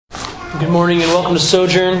Good morning and welcome to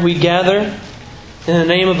Sojourn. We gather in the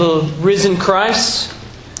name of the risen Christ,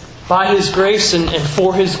 by His grace and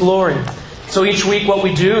for His glory. So each week what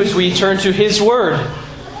we do is we turn to His Word.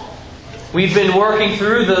 We've been working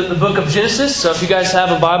through the book of Genesis, so if you guys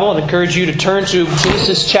have a Bible, I'd encourage you to turn to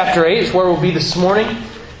Genesis chapter 8. It's where we'll be this morning.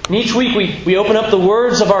 And each week we open up the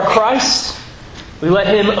words of our Christ. We let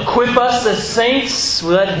Him equip us as saints. We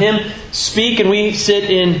let Him speak, and we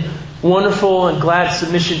sit in wonderful and glad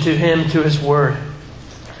submission to Him, to His Word.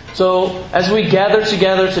 So, as we gather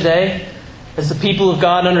together today, as the people of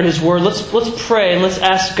God under His Word, let's pray and let's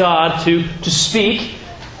ask God to speak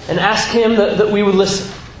and ask Him that we would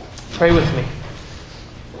listen. Pray with me.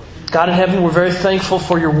 God in heaven, we're very thankful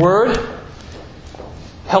for Your Word.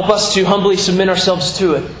 Help us to humbly submit ourselves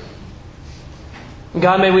to it. And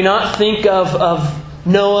God, may we not think of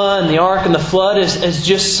Noah and the ark and the flood as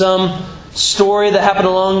just some story that happened a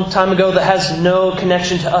long time ago that has no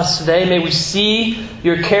connection to us today. May we see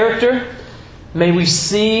Your character. May we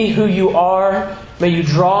see who You are. May You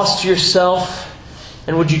draw us to Yourself.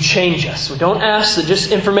 And would You change us? We don't ask that just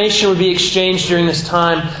information would be exchanged during this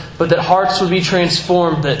time, but that hearts would be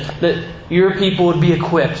transformed, that Your people would be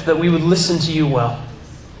equipped, that we would listen to You well.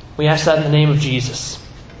 We ask that in the name of Jesus.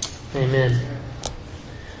 Amen.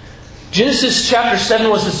 Genesis chapter 7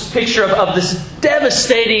 was this picture of this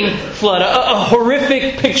devastating flood, a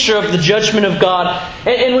horrific picture of the judgment of God.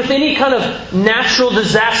 And with any kind of natural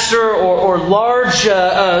disaster or large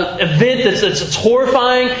event that's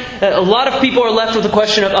horrifying, a lot of people are left with the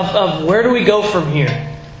question of where do we go from here?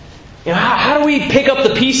 You know, how do we pick up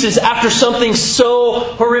the pieces after something so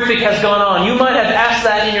horrific has gone on? You might have asked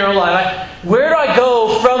that in your own life. Where do I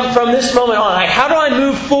go from this moment on? How do I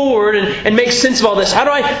move forward and make sense of all this? How do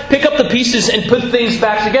I pick up the pieces and put things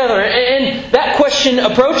back together? And that question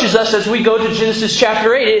approaches us as we go to Genesis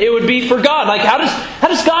chapter 8. It would be for God. Like, how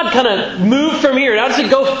does God kind of move from here? How does it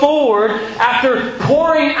go forward after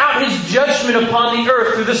pouring out His judgment upon the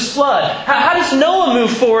earth through this flood? How does Noah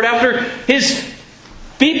move forward after his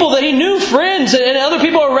people that he knew, friends and other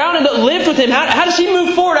people around him that lived with him? How does he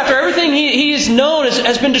move forward after everything he has known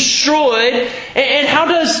has been destroyed? And how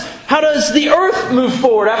does the earth move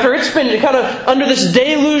forward after it's been kind of under this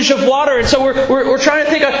deluge of water? And so we're trying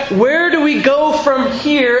to think of where do we go from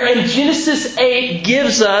here? And Genesis 8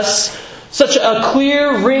 gives us such a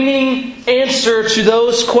clear, ringing answer to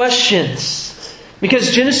those questions.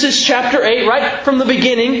 Because Genesis chapter 8, right from the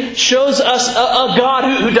beginning, shows us a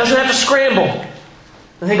God who doesn't have to scramble.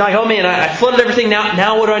 I think like, oh man, I flooded everything.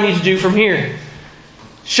 Now what do I need to do from here?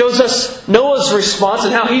 Shows us Noah's response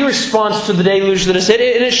and how he responds to the deluge that has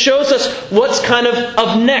hit. And it shows us what's kind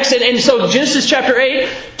of next. And so Genesis chapter 8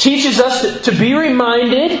 teaches us to be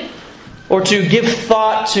reminded or to give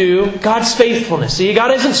thought to God's faithfulness. See,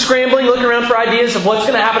 God isn't scrambling, looking around for ideas of what's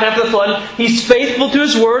going to happen after the flood. He's faithful to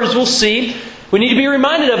His Word, as we'll see. We need to be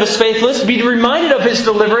reminded of His faithfulness, be reminded of His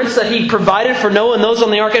deliverance that He provided for Noah and those on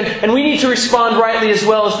the ark, and we need to respond rightly as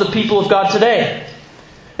well as the people of God today.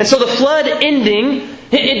 And so the flood ending,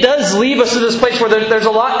 it does leave us in this place where there's a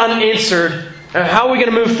lot unanswered. How are we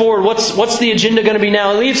going to move forward? What's the agenda going to be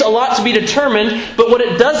now? It leaves a lot to be determined, but what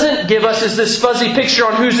it doesn't give us is this fuzzy picture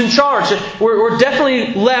on who's in charge. We're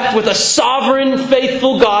definitely left with a sovereign,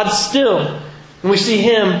 faithful God still. And we see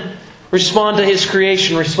Him respond to His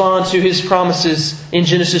creation, respond to His promises in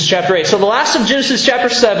Genesis chapter 8. So the last of Genesis chapter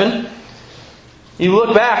 7, you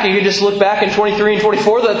look back, and you just look back in 23 and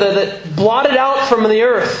 24, that blotted out from the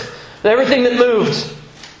earth everything that moved.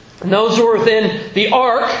 And those who were within the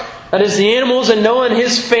ark, that is the animals, and Noah and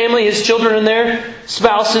his family, his children and their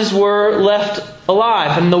spouses were left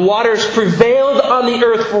alive. And the waters prevailed on the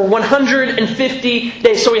earth for 150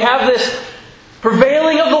 days. So we have this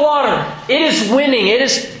prevailing of the water. It is winning. It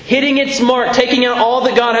is hitting its mark, taking out all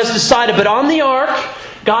that God has decided. But on the ark,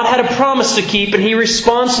 God had a promise to keep, and He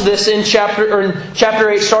responds to this in chapter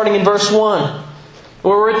 8, starting in verse 1.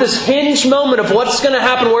 Where we're at this hinge moment of what's going to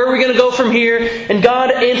happen, where are we going to go from here? And God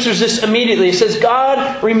answers this immediately. It says,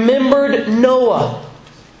 God remembered Noah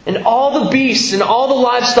and all the beasts and all the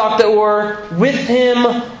livestock that were with him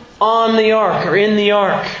on the ark, or in the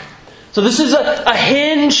ark. So this is a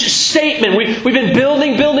hinge statement. We've been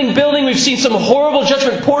building. We've seen some horrible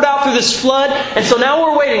judgment poured out through this flood. And so now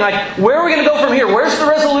we're waiting. Like, where are we going to go from here? Where's the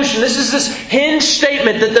resolution? This is this hinge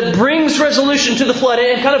statement that brings resolution to the flood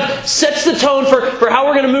and kind of sets the tone for how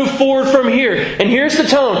we're going to move forward from here. And here's the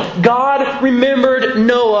tone. God remembered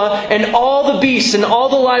Noah and all the beasts and all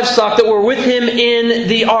the livestock that were with him in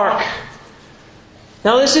the ark.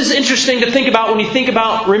 Now this is interesting to think about when you think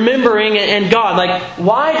about remembering and God. Like,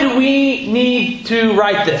 why do we need to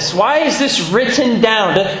write this? Why is this written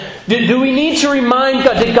down? Do we need to remind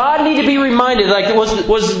God? Did God need to be reminded? Like,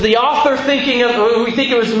 was the author thinking of, we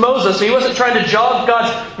think it was Moses, so he wasn't trying to jog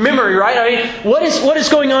God's memory, right? I mean, what is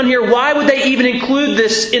going on here? Why would they even include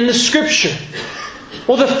this in the Scripture?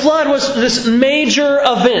 Well, the flood was this major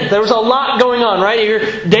event. There was a lot going on, right? Your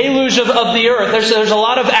deluge of the earth. There's a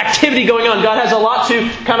lot of activity going on. God has a lot to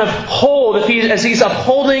kind of hold as He's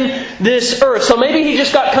upholding this earth. So maybe He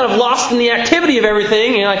just got kind of lost in the activity of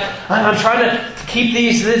everything. And I'm trying to keep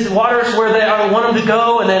these waters where I want them to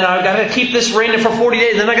go, and then I've got to keep this raining for 40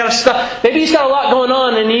 days, and then I got to stop. Maybe He's got a lot going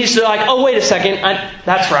on, and He's like, oh, wait a second.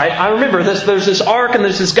 That's right. I remember this. There's this ark, and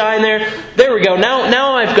there's this guy in there. There we go.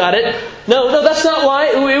 Now I've got it. No, that's not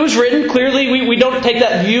why it was written. Clearly, we don't take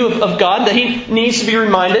that view of God, that He needs to be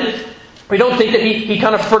reminded. We don't think that He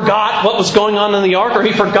kind of forgot what was going on in the ark, or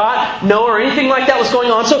He forgot Noah, or anything like that was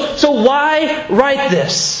going on. So why write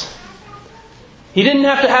this? He didn't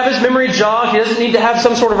have to have his memory jogged. He doesn't need to have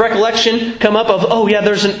some sort of recollection come up of, oh yeah,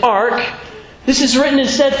 there's an ark. This is written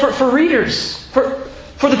instead for readers,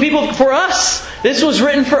 for the people, for us. This was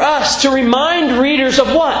written for us to remind readers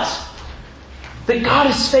of what? That God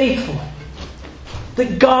is faithful.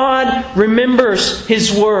 That God remembers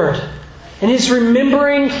His Word. And His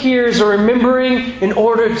remembering here is a remembering in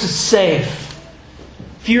order to save.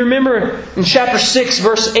 If you remember in chapter 6,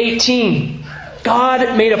 verse 18,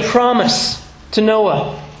 God made a promise to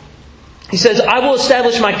Noah. He says, I will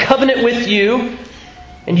establish my covenant with you,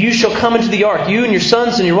 and you shall come into the ark, you and your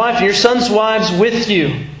sons and your wife and your sons' wives with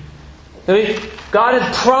you. God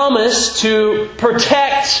had promised to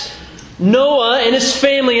protect Noah and his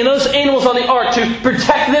family and those animals on the ark, to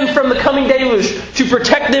protect them from the coming deluge, to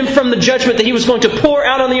protect them from the judgment that He was going to pour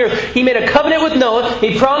out on the earth. He made a covenant with Noah.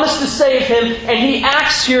 He promised to save him, and He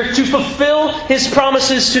acts here to fulfill His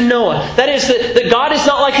promises to Noah. That is, that God is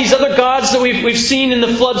not like these other gods that we've seen in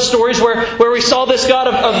the flood stories where we saw this god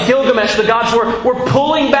of Gilgamesh. The gods were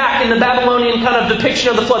pulling back in the Babylonian kind of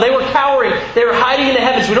depiction of the flood. They were cowering. They were hiding in the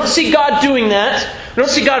heavens. We don't see God doing that. We don't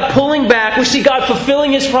see God pulling back. We see God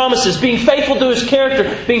fulfilling His promises, being faithful to His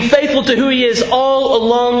character, being faithful to who He is all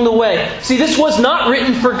along the way. See, this was not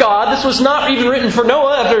written for God. This was not even written for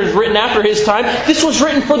Noah after it was written after his time. This was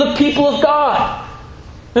written for the people of God.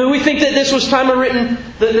 And we think that this was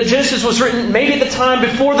the Genesis was written maybe at the time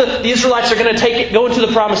before the Israelites are going to go into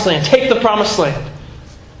the promised land, take the promised land.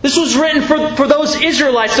 This was written for those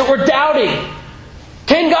Israelites that were doubting.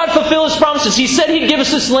 Can God fulfill His promises? He said He'd give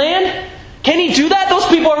us this land. Can He do that? Those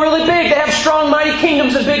people are really big. They have strong, mighty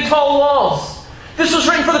kingdoms and big, tall walls. This was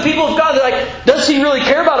written for the people of God. They're like, does He really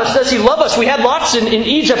care about us? Does He love us? We had lots in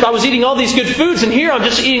Egypt. I was eating all these good foods, and here I'm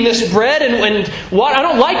just eating this bread and what? I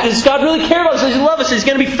don't like this. Does God really care about us? Does He love us? He's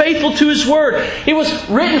going to be faithful to His Word. It was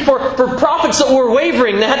written for prophets that were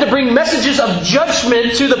wavering. They had to bring messages of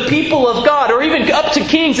judgment to the people of God, or even up to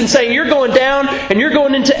kings and saying, you're going down and you're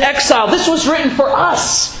going into exile. This was written for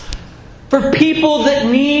us. For people that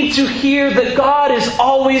need to hear that God is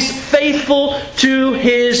always faithful to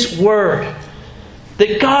His Word.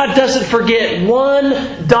 That God doesn't forget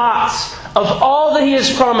one dot of all that He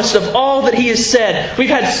has promised, of all that He has said. We've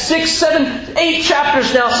had 6, 7, 8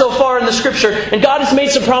 chapters now so far in the Scripture, and God has made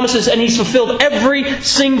some promises, and He's fulfilled every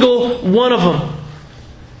single one of them.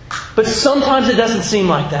 But sometimes it doesn't seem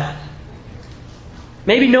like that.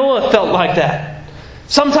 Maybe Noah felt like that.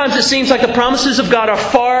 Sometimes it seems like the promises of God are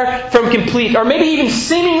far from complete, or maybe even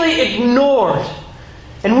seemingly ignored.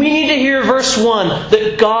 And we need to hear verse 1,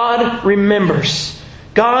 that God remembers.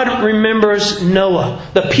 God remembers Noah.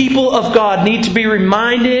 The people of God need to be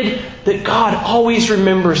reminded that God always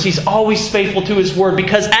remembers. He's always faithful to His Word,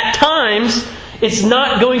 because at times it's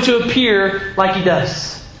not going to appear like He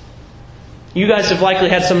does. You guys have likely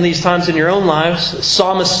had some of these times in your own lives.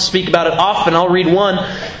 Psalmists speak about it often. I'll read one.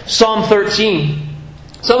 Psalm 13.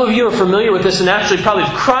 Some of you are familiar with this and actually probably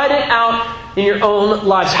have cried it out in your own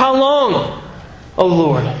lives. How long, O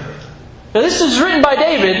Lord? Now this is written by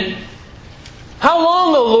David. How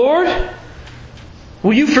long, O Lord?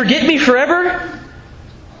 Will you forget me forever?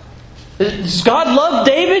 Does God love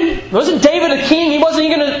David? Wasn't David a king? He wasn't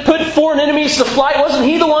going to put foreign enemies to flight. Wasn't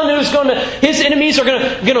he the one who was his enemies are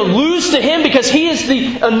going to lose to him because he is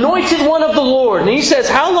the anointed one of the Lord? And he says,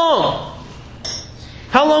 how long?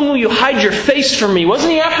 How long will you hide your face from me?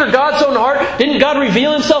 Wasn't he after God's own heart? Didn't God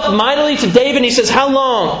reveal Himself mightily to David? And He says, how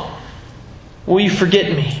long will you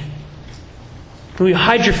forget me? Will you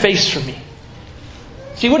hide your face from me?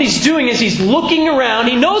 See, what he's doing is he's looking around.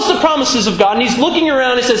 He knows the promises of God, and he's looking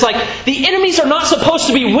around and says, like, the enemies are not supposed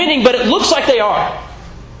to be winning, but it looks like they are.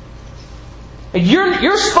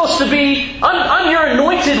 You're supposed to be, I'm your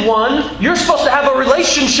anointed one. You're supposed to have a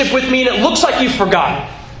relationship with me, and it looks like you've forgotten.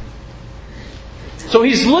 So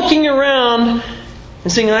he's looking around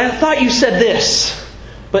and saying, I thought you said this.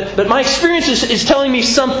 But my experience is telling me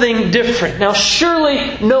something different. Now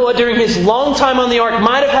surely Noah, during his long time on the ark,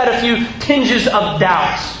 might have had a few tinges of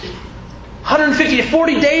doubt. 150 to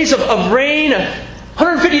 40 days of rain,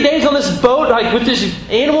 150 days on this boat, like with these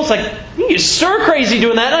animals, like you're stir crazy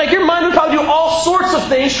doing that. Like your mind would probably do all sorts of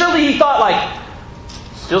things. Surely he thought, like,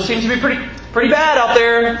 still seems to be pretty bad out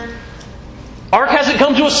there. Ark hasn't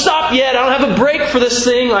come to a stop yet. I don't have a break for this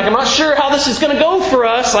thing. Like, I'm not sure how this is going to go for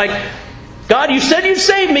us. Like, God, you said you'd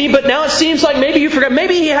save me, but now it seems like maybe you forgot.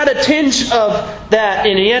 Maybe he had a tinge of that,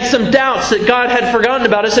 and he had some doubts that God had forgotten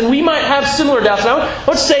about us, and we might have similar doubts. Now, I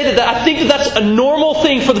would say that I think that's a normal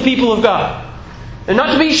thing for the people of God. And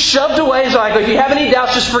not to be shoved away as like, if you have any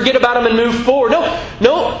doubts, just forget about them and move forward.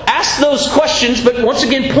 No, ask those questions, but once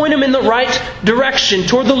again, point them in the right direction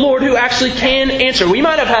toward the Lord who actually can answer. We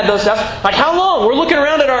might have had those doubts. Like, how long? We're looking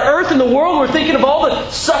around at our earth and the world. We're thinking of all the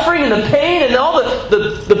suffering and the pain and all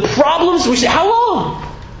the problems. We say, how long?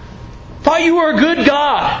 Thought you were a good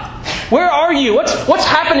God. Where are you? What's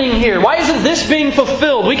happening here? Why isn't this being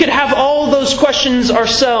fulfilled? We could have all those questions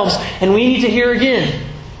ourselves, and we need to hear again.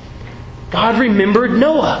 God remembered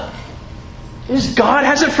Noah. God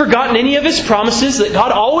hasn't forgotten any of His promises, that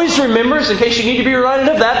God always remembers, in case you need to be reminded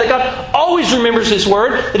of that God always remembers His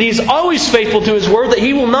Word, that He is always faithful to His Word, that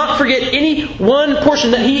He will not forget any one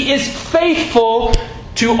portion, that He is faithful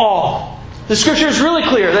to all. The Scripture is really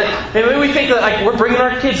clear that maybe we think that like we're bringing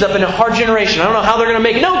our kids up in a hard generation. I don't know how they're going to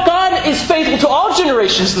make it. No, God is faithful to all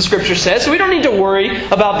generations, the Scripture says, so we don't need to worry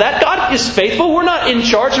about that. God is faithful. We're not in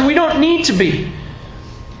charge, and we don't need to be.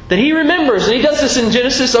 That He remembers, and He does this in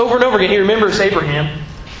Genesis over and over again. He remembers Abraham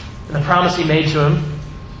and the promise He made to him.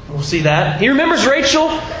 We'll see that. He remembers Rachel.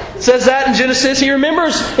 It says that in Genesis. He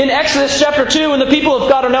remembers in Exodus chapter 2 when the people of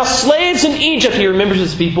God are now slaves in Egypt. He remembers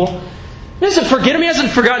His people. He doesn't forget Him. He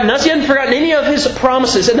hasn't forgotten us. He hasn't forgotten any of His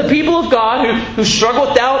promises. And the people of God who struggle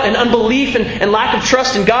with doubt and unbelief and lack of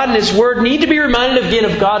trust in God and His Word need to be reminded again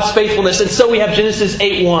of God's faithfulness. And so we have Genesis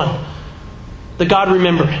 8:1. That God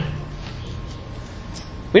remembered.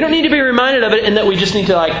 We don't need to be reminded of it in that we just need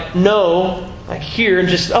to know, hear and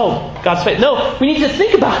just, God's faith. No, we need to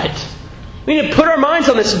think about it. We need to put our minds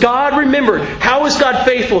on this. God remembered. How is God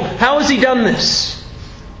faithful? How has He done this?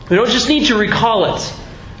 We don't just need to recall it.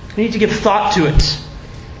 We need to give thought to it.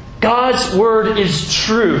 God's Word is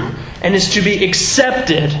true and is to be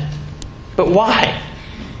accepted. But why?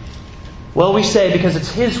 Well, we say because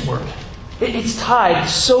it's His Word. It's tied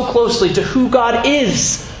so closely to who God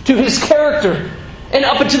is, to His character. And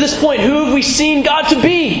up until this point, who have we seen God to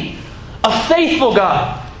be? A faithful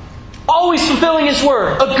God. Always fulfilling His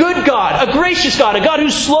Word. A good God. A gracious God. A God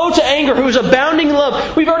who's slow to anger. Who is abounding in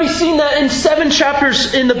love. We've already seen that in 7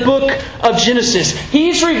 chapters in the book of Genesis.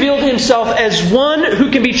 He's revealed Himself as one who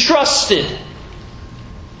can be trusted.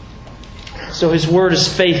 So His Word is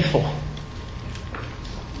faithful.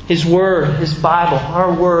 His Word, His Bible,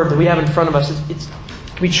 our Word that we have in front of us, it's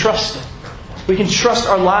can be trusted. We can trust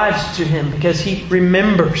our lives to Him because He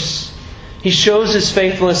remembers. He shows His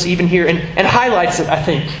faithfulness even here and highlights it, I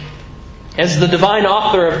think. As the divine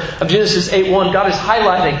author of Genesis 8:1, God is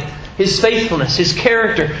highlighting His faithfulness, His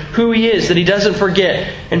character, who He is, that He doesn't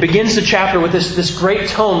forget, and begins the chapter with this great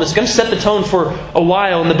tone that's going to set the tone for a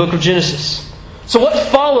while in the book of Genesis. So what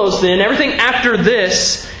follows then, everything after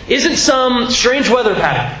this, isn't some strange weather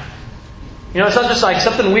pattern. It's not just like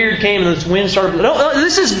something weird came and this wind started. No,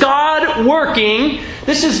 this is God working.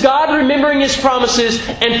 This is God remembering His promises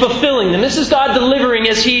and fulfilling them. This is God delivering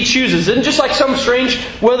as He chooses. It isn't just like some strange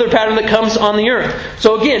weather pattern that comes on the earth.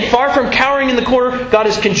 So again, far from cowering in the corner, God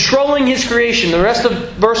is controlling His creation. The rest of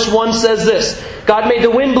verse 1 says this. God made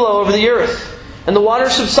the wind blow over the earth, and the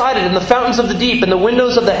waters subsided, and the fountains of the deep, and the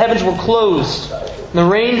windows of the heavens were closed. And the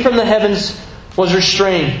rain from the heavens was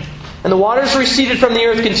restrained. And the waters receded from the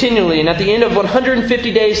earth continually. And at the end of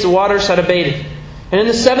 150 days, the waters had abated. And in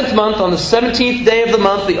the 7th month, on the 17th day of the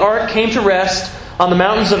month, the ark came to rest on the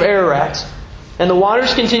mountains of Ararat. And the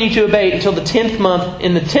waters continued to abate until the 10th month.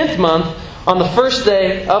 In the 10th month, on the 1st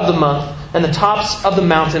day of the month, and the tops of the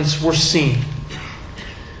mountains were seen.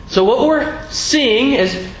 So what we're seeing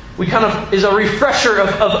is a refresher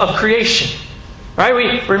of creation. Right?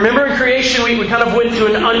 We remember in creation, we kind of went to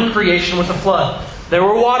an uncreation with the flood. There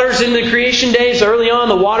were waters in the creation days. Early on,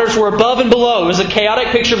 the waters were above and below. It was a chaotic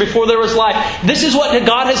picture before there was life. This is what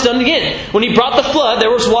God has done again. When He brought the flood, there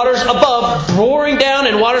was waters above, roaring down,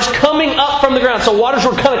 and waters coming up from the ground. So waters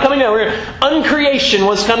were kind of coming down. Uncreation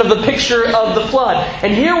was kind of the picture of the flood.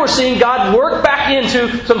 And here we're seeing God work back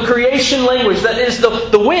into some creation language. That is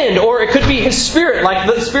the wind, or it could be His Spirit, like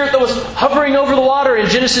the Spirit that was hovering over the water in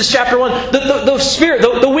Genesis chapter 1. The Spirit,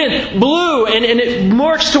 the wind, blew, and it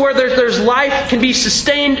marched to where there's life can be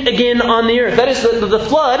sustained again on the earth. That is, the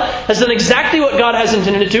flood has done exactly what God has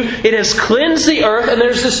intended it to. It has cleansed the earth, and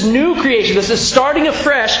there's this new creation. This is starting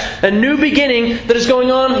afresh, a new beginning that is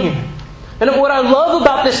going on here. And what I love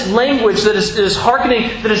about this language that is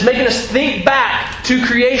hearkening, that is making us think back to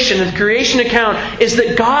creation, the creation account, is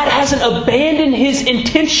that God hasn't abandoned His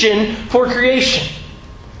intention for creation.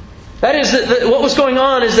 That is, what was going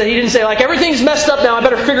on is that He didn't say, like, everything's messed up now, I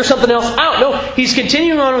better figure something else out. No, He's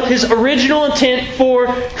continuing on with His original intent for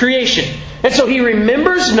creation. And so He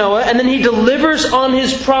remembers Noah, and then He delivers on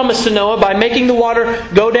His promise to Noah by making the water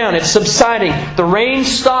go down. It's subsiding. The rain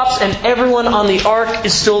stops, and everyone on the ark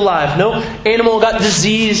is still alive. No animal got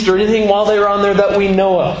diseased or anything while they were on there that we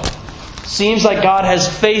know of. Seems like God has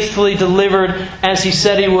faithfully delivered as He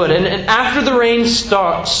said He would. And after the rain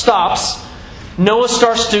stops, Noah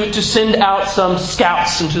starts to send out some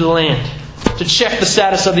scouts into the land to check the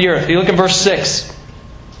status of the earth. You look at verse 6.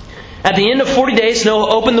 At the end of 40 days, Noah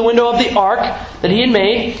opened the window of the ark that he had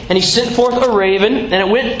made, and he sent forth a raven, and it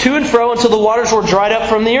went to and fro until the waters were dried up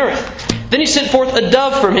from the earth. Then he sent forth a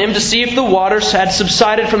dove from him to see if the waters had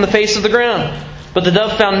subsided from the face of the ground. But the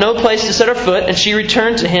dove found no place to set her foot, and she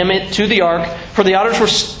returned to him to the ark, for the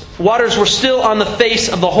waters were still on the face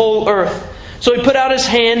of the whole earth. So he put out his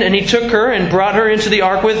hand, and he took her and brought her into the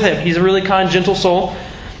ark with him. He's a really kind, gentle soul.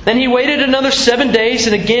 Then he waited another 7 days,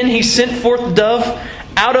 and again he sent forth the dove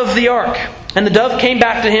out of the ark. And the dove came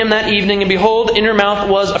back to him that evening, and behold, in her mouth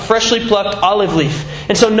was a freshly plucked olive leaf.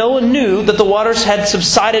 And so Noah knew that the waters had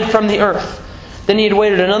subsided from the earth. Then he had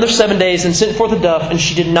waited another 7 days and sent forth a dove, and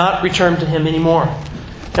she did not return to him anymore.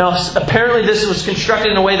 Now, apparently this was constructed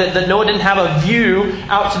in a way that Noah didn't have a view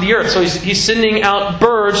out to the earth. So he's sending out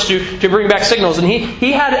birds to bring back signals. And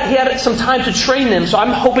he had some time to train them. So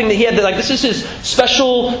I'm hoping that he had, this is his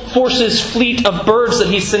special forces fleet of birds that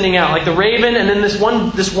he's sending out. Like the raven and then this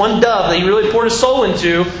one dove that he really poured his soul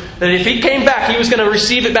into. That if he came back, he was going to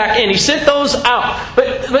receive it back in. He sent those out.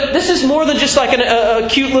 But this is more than just like a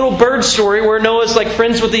cute little bird story where Noah's like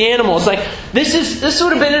friends with the animals. Like this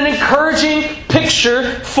would have been an encouraging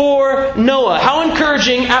picture for Noah. How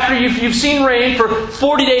encouraging after you've seen rain for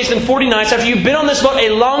 40 days and 40 nights, after you've been on this boat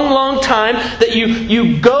a long, long time, that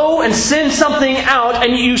you go and send something out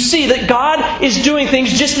and you see that God is doing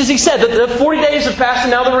things just as He said. That the 40 days have passed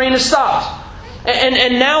and now the rain has stopped.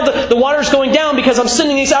 And now the water is going down because I'm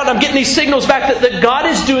sending these out and I'm getting these signals back that God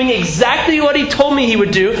is doing exactly what He told me He would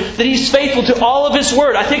do, that He's faithful to all of His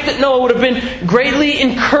word. I think that Noah would have been greatly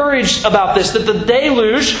encouraged about this, that the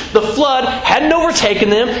deluge, the flood, hadn't overtaken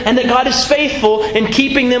them, and that God is faithful in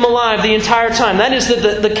keeping them alive the entire time. That is,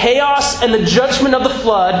 that the chaos and the judgment of the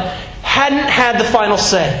flood hadn't had the final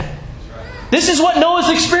say. This is what Noah's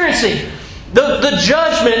experiencing. The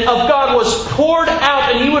judgment of God was poured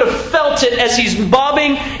out, and he would have felt it as he's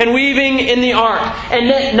bobbing and weaving in the ark.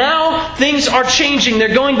 And now things are changing.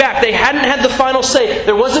 They're going back. They hadn't had the final say.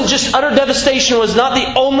 There wasn't just utter devastation was not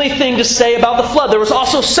the only thing to say about the flood. There was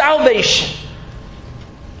also salvation.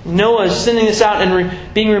 Noah is sending this out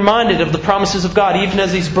and being reminded of the promises of God, even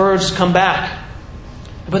as these birds come back.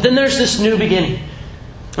 But then there's this new beginning.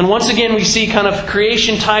 And once again we see kind of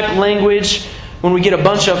creation-type language when we get a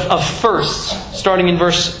bunch of firsts, starting in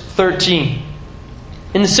verse 13.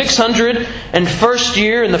 In the 601st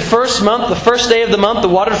year, in the first month, the first day of the month, the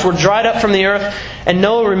waters were dried up from the earth, and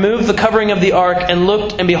Noah removed the covering of the ark and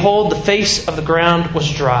looked, and behold, the face of the ground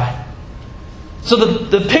was dry. So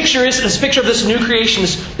the picture is this picture of this new creation,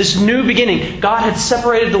 this new beginning. God had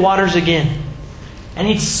separated the waters again, and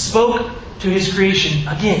He spoke to His creation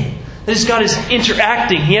again. This God is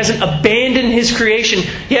interacting. He hasn't abandoned His creation.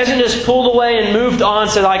 He hasn't just pulled away and moved on.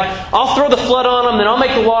 Said, I'll throw the flood on them, then I'll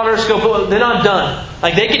make the waters go, then I'm done.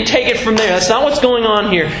 They can take it from there. That's not what's going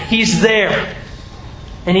on here. He's there.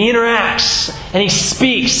 And He interacts. And He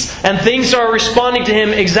speaks. And things are responding to Him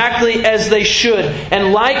exactly as they should.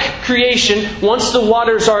 And like creation, once the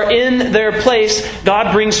waters are in their place,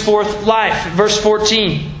 God brings forth life. Verse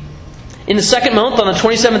 14. In the second month, on the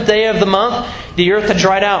 27th day of the month, the earth had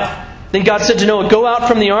dried out. Then God said to Noah, "Go out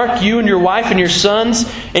from the ark, you and your wife and your sons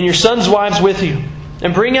wives with you.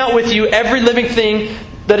 And bring out with you every living thing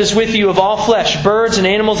that is with you of all flesh, birds and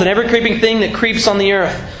animals and every creeping thing that creeps on the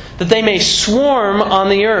earth. that they may swarm on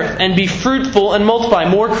the earth and be fruitful and multiply.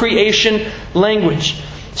 More creation language.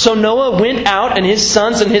 So Noah went out, and his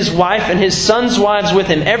sons and his wife and his sons' wives with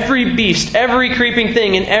him. Every beast, every creeping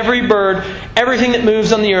thing, and every bird, everything that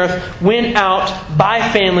moves on the earth went out by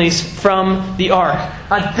families from the ark.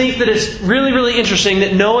 I think that it's really, really interesting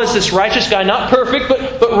that Noah is this righteous guy, not perfect,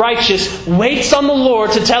 but righteous, waits on the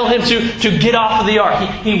Lord to tell him to get off of the ark.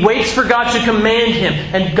 He waits for God to command him.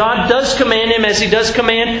 And God does command him, as He does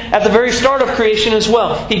command at the very start of creation as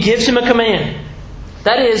well. He gives him a command.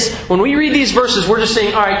 That is, when we read these verses, we're just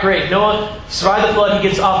saying, all right, great, Noah survived the flood, he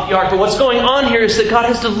gets off the ark. But what's going on here is that God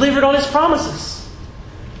has delivered on His promises.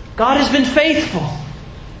 God has been faithful.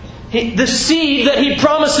 The seed that He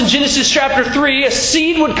promised in Genesis chapter 3, a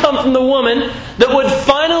seed would come from the woman that would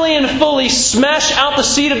finally and fully smash out the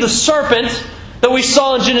seed of the serpent that we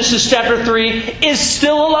saw in Genesis chapter 3, is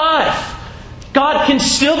still alive. God can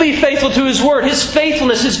still be faithful to His Word. His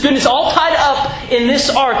faithfulness, His goodness, all tied up in this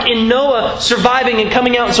ark, in Noah surviving and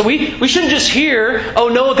coming out. And so we shouldn't just hear, oh,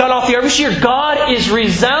 Noah got off the ark. We should hear God is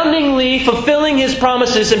resoundingly fulfilling His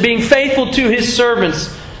promises and being faithful to His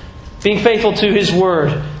servants, being faithful to His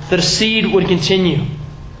Word, that a seed would continue.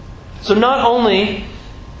 So not only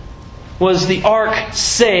was the ark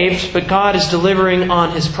saved, but God is delivering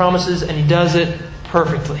on His promises, and He does it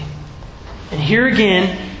perfectly. And here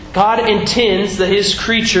again, God intends that His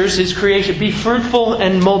creatures, His creation, be fruitful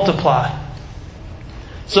and multiply.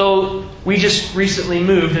 So we just recently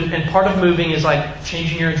moved, and part of moving is like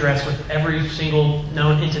changing your address with every single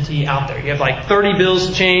known entity out there. You have like 30 bills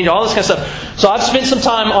to change, all this kind of stuff. So I've spent some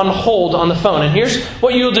time on hold on the phone. And here's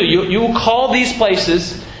what you'll do. You will call these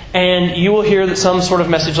places, and you will hear that some sort of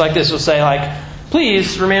message like this will say like,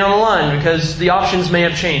 please remain on the line because the options may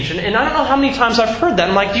have changed. And I don't know how many times I've heard that.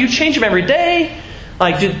 I'm like, do you change them every day?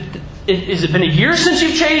 Like, has it been a year since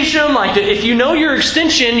you've changed them? Like, if you know your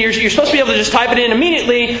extension, you're supposed to be able to just type it in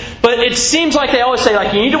immediately. But it seems like they always say,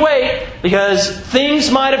 like, you need to wait because things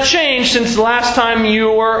might have changed since the last time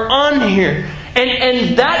you were on here.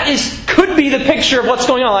 And that could be the picture of what's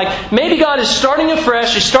going on. Like, maybe God is starting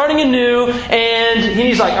afresh, He's starting anew, and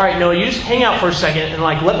He's like, all right, Noah, you just hang out for a second and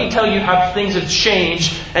like let me tell you how things have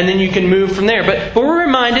changed, and then you can move from there. But we're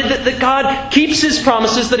reminded that God keeps His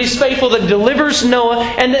promises, that He's faithful, that He delivers Noah,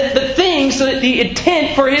 and that the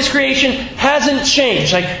intent for His creation hasn't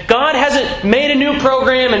changed. Like, God hasn't made a new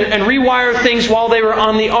program and rewired things while they were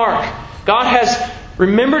on the ark. God has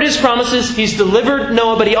remembered His promises, He's delivered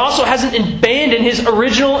Noah, but He also hasn't abandoned His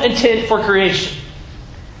original intent for creation.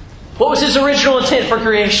 What was His original intent for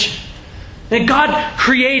creation? And God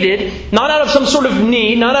created, not out of some sort of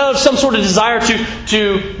need, not out of some sort of desire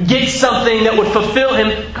to get something that would fulfill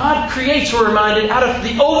Him. God creates, we're reminded, out of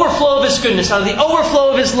the overflow of His goodness, out of the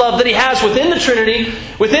overflow of His love that He has within the Trinity,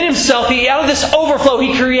 within Himself. Out of this overflow,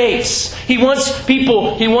 He creates. He wants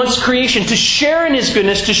people, He wants creation to share in His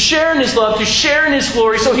goodness, to share in His love, to share in His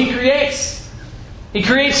glory. So He creates. He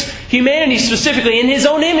creates humanity specifically in His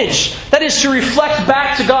own image. That is to reflect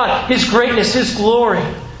back to God His greatness, His glory.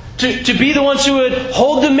 To be the ones who would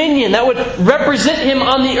hold dominion, that would represent Him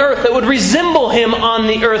on the earth, that would resemble Him on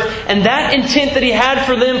the earth. And that intent that He had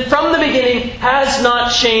for them from the beginning has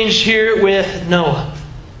not changed here with Noah.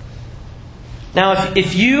 Now,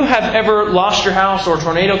 if you have ever lost your house or a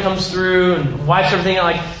tornado comes through and wipes everything out,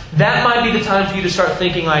 like, that might be the time for you to start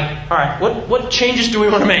thinking like, all right, what changes do we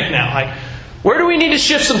want to make now? Like, where do we need to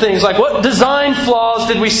shift some things? Like, what design flaws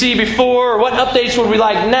did we see before? Or what updates would we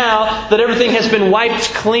like now that everything has been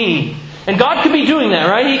wiped clean? And God could be doing that,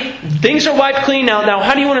 right? Things are wiped clean now. Now,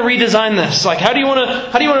 how do you want to redesign this? Like, how do you want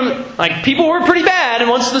to, like, people were pretty bad,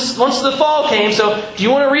 and once the fall came, so do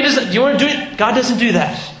you want to redesign? Do you want to do it? God doesn't do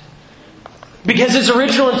that. Because His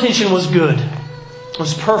original intention was good. It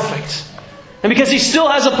was perfect. And because He still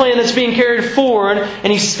has a plan that's being carried forward,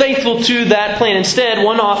 and He's faithful to that plan. Instead,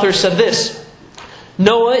 one author said this: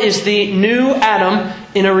 Noah is the new Adam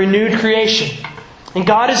in a renewed creation. And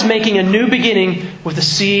God is making a new beginning with the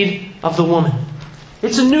seed of the woman.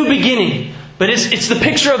 It's a new beginning. But it's the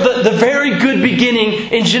picture of the very good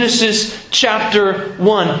beginning in Genesis chapter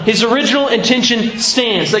 1. His original intention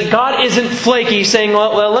stands. That God isn't flaky saying,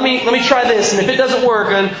 well, let me try this. And if it doesn't work,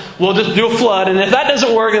 then we'll just do a flood. And if that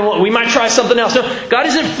doesn't work, then we might try something else. No, God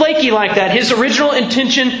isn't flaky like that. His original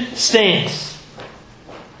intention stands.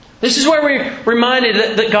 This is where we're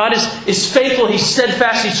reminded that God is faithful, He's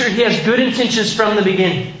steadfast, He has good intentions from the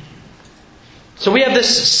beginning. So we have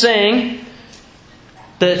this saying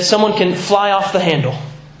that someone can fly off the handle.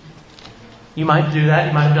 You might do that,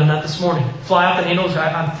 you might have done that this morning. Fly off the handle,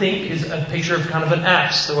 I think, is a picture of kind of an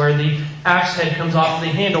axe, where the axe head comes off the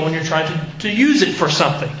handle when you're trying to use it for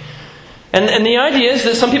something. And the idea is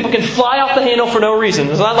that some people can fly off the handle for no reason.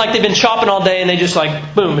 It's not like they've been chopping all day and they just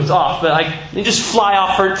boom, it's off. But they just fly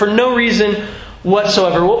off for no reason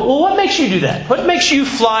whatsoever. Well, what makes you do that? What makes you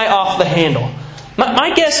fly off the handle?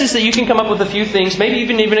 My guess is that you can come up with a few things, maybe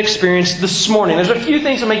even experienced this morning. There's a few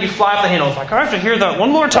things that make you fly off the handle. It's I have to hear that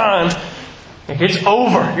one more time. It's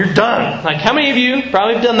over. You're done. How many of you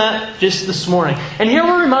probably have done that just this morning? And here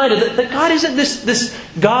we're reminded that God isn't this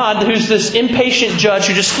God who's this impatient judge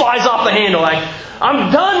who just flies off the handle.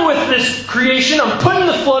 I'm done with this creation. I'm putting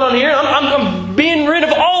the flood on here. I'm being rid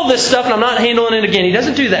of all this stuff and I'm not handling it again. He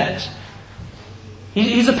doesn't do that.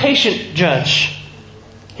 He's a patient judge.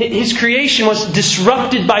 His creation was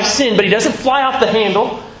disrupted by sin, but He doesn't fly off the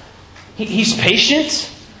handle. He's patient.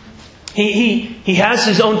 He has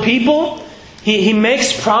His own people. He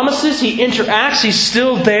makes promises. He interacts. He's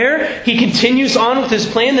still there. He continues on with His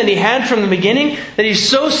plan that He had from the beginning. That He's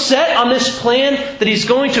so set on this plan that He's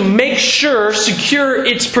going to make sure, secure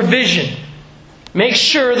its provision. Make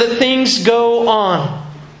sure that things go on.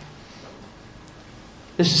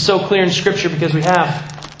 This is so clear in Scripture because we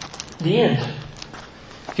have the end.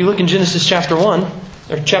 If you look in Genesis chapter 1,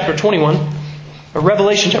 or chapter 21, or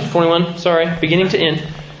Revelation chapter 21, beginning to end.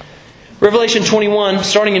 Revelation 21,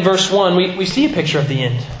 starting in verse 1, we see a picture of the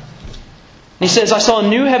end. And he says, I saw a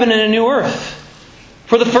new heaven and a new earth.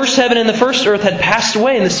 For the first heaven and the first earth had passed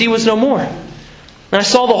away, and the sea was no more. And I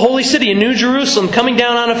saw the holy city, a new Jerusalem, coming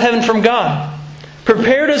down out of heaven from God,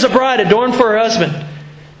 prepared as a bride adorned for her husband.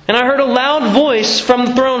 And I heard a loud voice from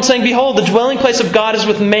the throne saying, Behold, the dwelling place of God is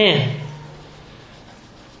with man.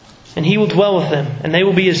 And He will dwell with them, and they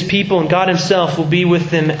will be His people, and God Himself will be with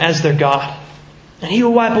them as their God. And He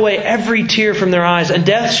will wipe away every tear from their eyes, and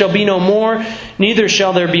death shall be no more, neither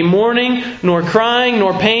shall there be mourning, nor crying,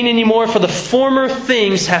 nor pain any more, for the former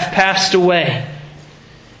things have passed away.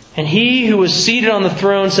 And He who was seated on the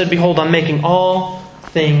throne said, Behold, I'm making all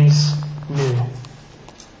things new.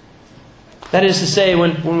 That is to say,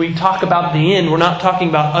 when we talk about the end, we're not talking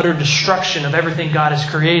about utter destruction of everything God has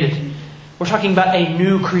created. We're talking about a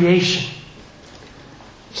new creation.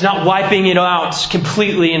 It's not wiping it out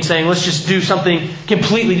completely and saying, let's just do something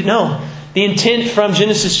completely. No. The intent from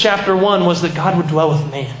Genesis chapter 1 was that God would dwell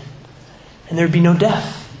with man. And there'd be no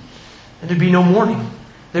death. And there'd be no mourning.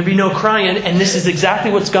 There'd be no crying. And this is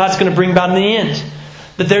exactly what God's going to bring about in the end.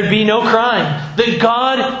 That there'd be no crying. That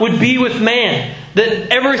God would be with man.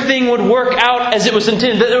 That everything would work out as it was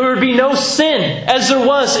intended. That there would be no sin as there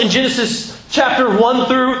was in Genesis chapter 1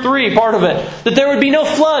 through 3, part of it. That there would be no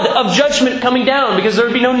flood of judgment coming down because there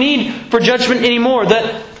would be no need for judgment anymore.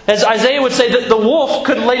 That, as Isaiah would say, that the wolf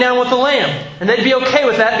could lay down with the lamb. And they'd be okay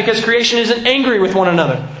with that because creation isn't angry with one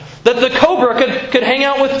another. That the cobra could hang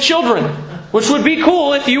out with children. Which would be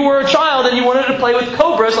cool if you were a child and you wanted to play with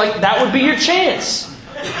cobras. That would be your chance.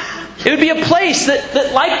 It would be a place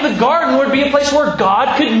that, like the garden, would be a place where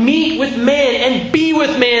God could meet with man and be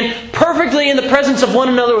with man perfectly in the presence of one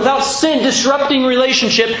another without sin disrupting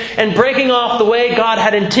relationship and breaking off the way God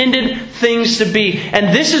had intended things to be.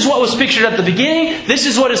 And this is what was pictured at the beginning. This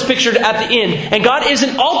is what is pictured at the end. And God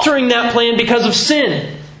isn't altering that plan because of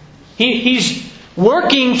sin. He's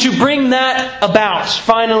working to bring that about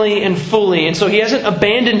finally and fully. And so He hasn't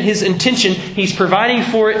abandoned His intention. He's providing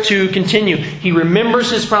for it to continue. He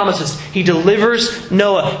remembers His promises. He delivers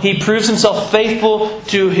Noah. He proves Himself faithful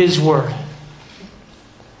to His word.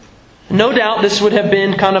 No doubt this would have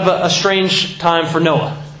been kind of a strange time for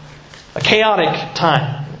Noah. A chaotic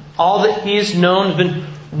time. All that he has known has been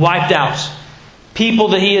wiped out. People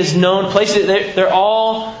that he has known, places, they're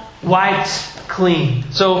all wiped clean.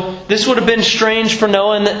 So this would have been strange for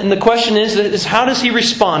Noah. And the question is how does he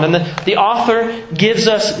respond? And the author gives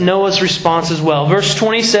us Noah's response as well. Verse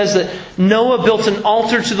 20 says that Noah built an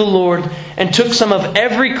altar to the Lord and took some of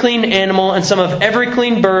every clean animal and some of every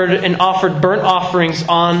clean bird and offered burnt offerings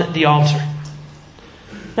on the altar.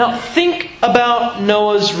 Now think about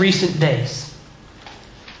Noah's recent days.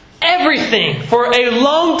 Everything for a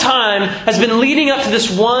long time has been leading up to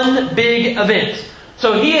this one big event.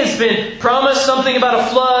 So he has been promised something about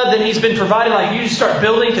a flood, then he's been provided, you just start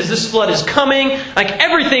building because this flood is coming.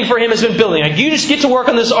 Everything for him has been building. You just get to work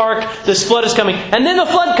on this ark, this flood is coming. And then the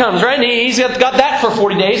flood comes, right? And he's got that for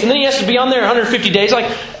 40 days, and then he has to be on there 150 days.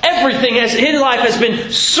 Everything his life has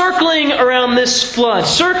been circling around this flood,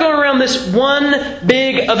 circling around this one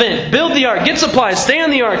big event. Build the ark, get supplies, stay on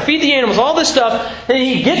the ark, feed the animals, all this stuff. And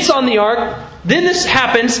he gets on the ark. Then this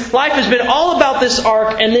happens. Life has been all about this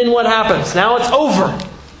ark. And then what happens? Now it's over.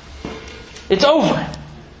 It's over.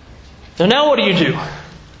 So now what do?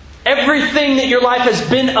 Everything that your life has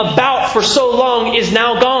been about for so long is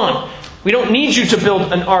now gone. We don't need you to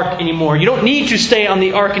build an ark anymore. You don't need to stay on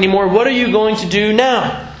the ark anymore. What are you going to do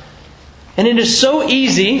now? And it is so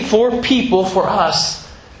easy for people, for us,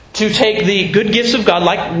 to take the good gifts of God,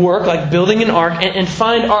 like work, like building an ark, and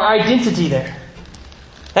find our identity there.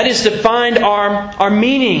 That is to find our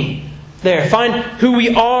meaning there. Find who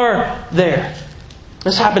we are there.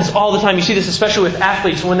 This happens all the time. You see this especially with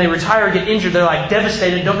athletes. When they retire or get injured, they're like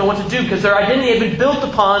devastated, don't know what to do, because their identity had been built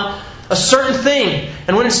upon a certain thing.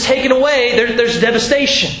 And when it's taken away, there's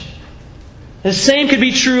devastation. The same could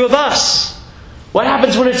be true of us. What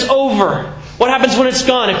happens when it's over? What happens when it's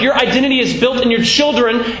gone? If your identity is built in your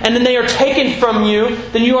children and then they are taken from you,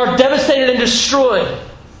 then you are devastated and destroyed.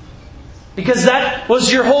 Because that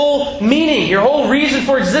was your whole meaning. Your whole reason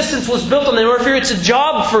for existence was built on them. Or if it's a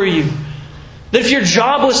job for you, that if your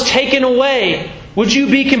job was taken away, would you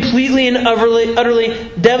be completely and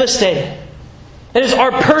utterly devastated? That is,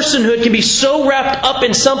 our personhood can be so wrapped up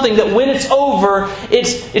in something that when it's over,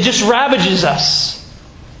 it just ravages us.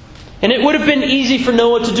 And it would have been easy for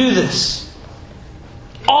Noah to do this.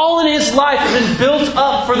 All in his life had been built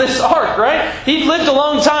up for this ark, right? He'd lived a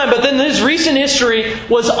long time, but then his recent history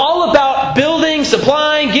was all about building,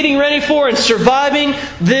 supplying, getting ready for, and surviving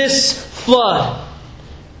this flood.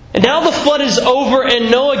 And now the flood is over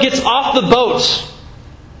and Noah gets off the boat.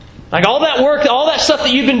 Like all that work, all that stuff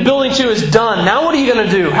that you've been building to is done. Now what are you going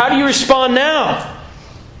to do? How do you respond now?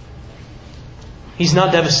 He's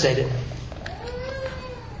not devastated.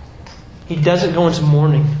 He doesn't go into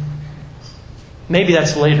mourning. Maybe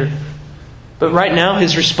that's later. But right now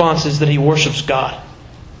his response is that he worships God.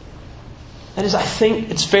 That is, I think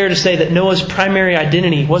it's fair to say that Noah's primary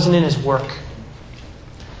identity wasn't in his work.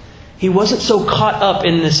 He wasn't so caught up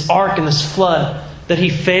in this ark and this flood that he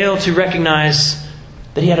failed to recognize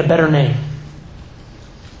that he had a better name.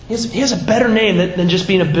 He has a better name than just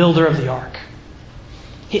being a builder of the ark.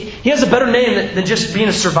 He has a better name than just being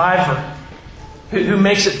a survivor who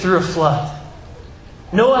makes it through a flood.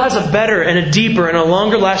 Noah has a better and a deeper and a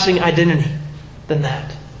longer lasting identity than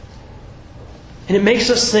that. And it makes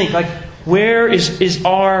us think, like, where is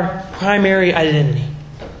our primary identity?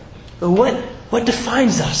 What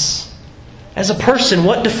defines us? As a person,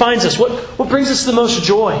 what defines us? What brings us the most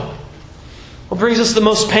joy? What brings us the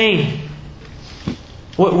most pain?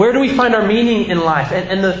 Where do we find our meaning in life?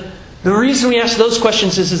 And the reason we ask those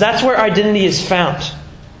questions is that's where our identity is found.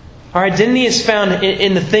 Our identity is found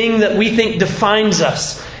in the thing that we think defines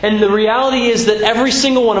us. And the reality is that every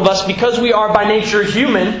single one of us, because we are by nature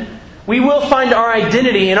human, we will find our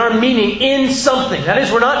identity and our meaning in something. That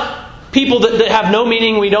is, we're not people that have no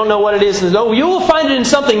meaning, we don't know what it is. No, you will find it in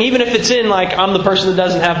something, even if it's in, like, I'm the person that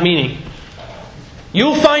doesn't have meaning.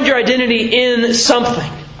 You'll find your identity in something.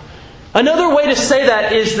 Another way to say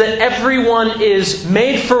that is that everyone is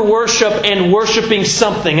made for worship and worshiping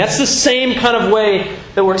something. That's the same kind of way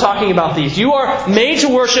that we're talking about these. You are made to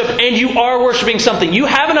worship and you are worshiping something. You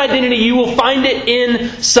have an identity, you will find it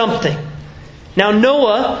in something. Now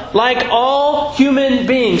Noah, like all human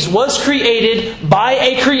beings, was created by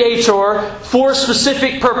a creator for a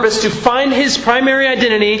specific purpose, to find his primary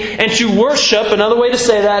identity and to worship, another way to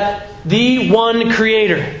say that, the one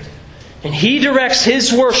Creator. And He directs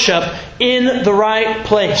His worship in the right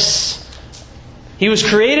place. He was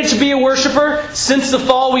created to be a worshiper. Since the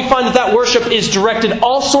fall, we find that worship is directed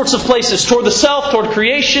all sorts of places. Toward the self, toward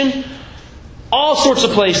creation, all sorts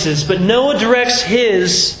of places. But Noah directs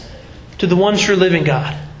his to the one true living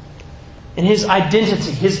God. And his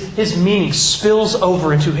identity, his meaning spills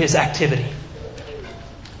over into his activity.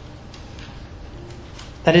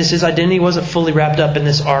 That is, his identity wasn't fully wrapped up in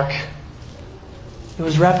this ark. It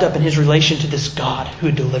was wrapped up in his relation to this God who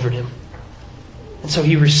had delivered him. And so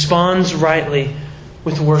he responds rightly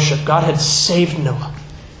with worship. God had saved Noah.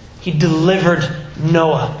 He delivered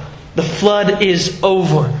Noah. The flood is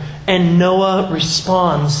over. And Noah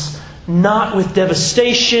responds not with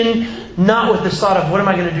devastation, not with this thought of what am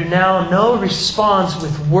I going to do now. Noah responds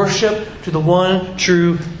with worship to the one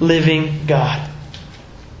true living God.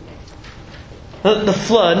 The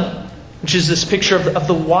flood, which is this picture of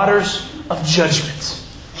the waters of judgment.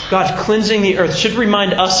 God cleansing the earth should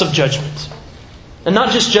remind us of judgment. And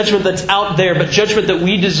not just judgment that's out there, but judgment that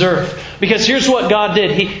we deserve. Because here's what God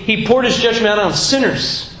did. He poured His judgment out on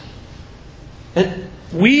sinners. And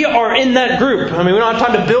we are in that group. I mean, we don't have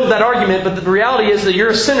time to build that argument, but the reality is that you're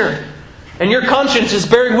a sinner. And your conscience is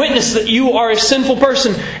bearing witness that you are a sinful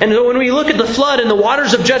person. And when we look at the flood and the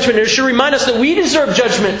waters of judgment, it should remind us that we deserve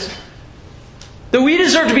judgment. That we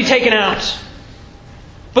deserve to be taken out.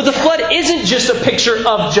 But the flood isn't just a picture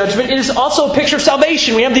of judgment. It is also a picture of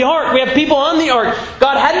salvation. We have the ark. We have people on the ark.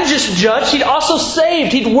 God hadn't just judged. He'd also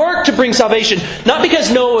saved. He'd worked to bring salvation. Not because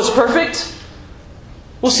Noah was perfect.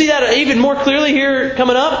 We'll see that even more clearly here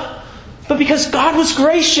coming up. But because God was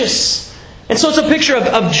gracious. And so it's a picture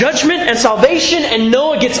of judgment and salvation. And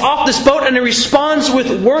Noah gets off this boat and he responds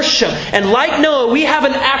with worship. And like Noah, we have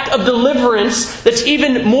an act of deliverance that's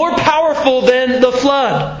even more powerful than the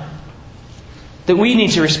flood that we need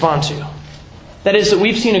to respond to. That is, that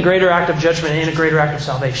we've seen a greater act of judgment and a greater act of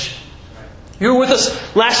salvation. You were with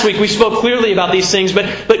us last week. We spoke clearly about these things.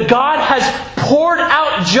 But God has poured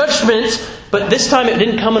out judgment. But this time it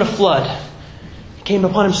didn't come in a flood. It came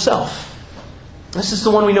upon Himself. This is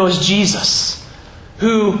the one we know as Jesus,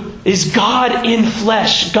 who is God in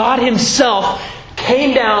flesh. God Himself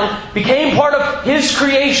came down, became part of His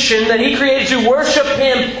creation that He created to worship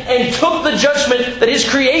Him, and took the judgment that His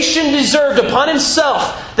creation deserved upon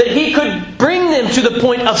Himself, that He could bring them to the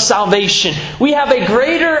point of salvation. We have a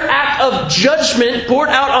greater act of judgment poured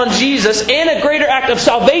out on Jesus and a greater act of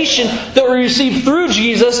salvation that we receive through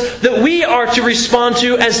Jesus that we are to respond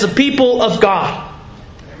to as the people of God.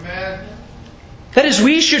 That is,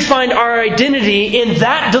 we should find our identity in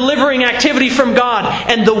that delivering activity from God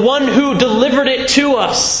and the one who delivered it to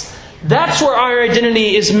us. That's where our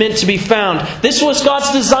identity is meant to be found. This was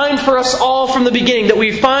God's design for us all from the beginning, that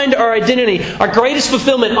we find our identity, our greatest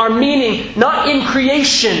fulfillment, our meaning, not in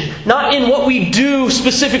creation, not in what we do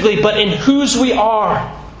specifically, but in whose we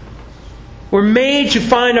are. We're made to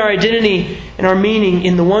find our identity and our meaning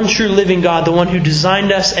in the one true living God, the one who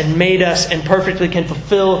designed us and made us and perfectly can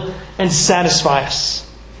fulfill and satisfy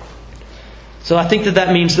us. So I think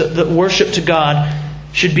that means that worship to God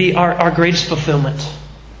should be our greatest fulfillment,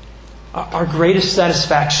 our greatest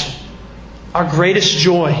satisfaction, our greatest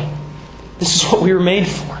joy. This is what we were made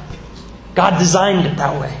for. God designed it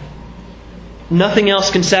that way. Nothing else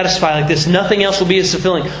can satisfy like this. Nothing else will be as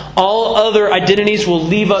fulfilling. All other identities will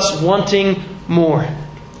leave us wanting more.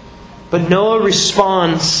 But Noah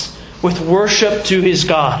responds with worship to his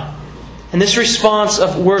God. And this response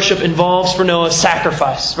of worship involves for Noah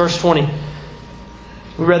sacrifice. Verse 20.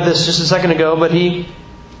 We read this just a second ago, but he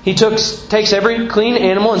takes every clean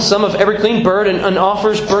animal and some of every clean bird and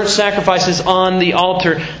offers burnt sacrifices on the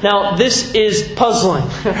altar. Now, this is puzzling,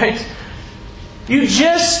 right? You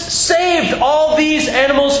just saved all these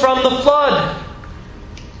animals from the flood.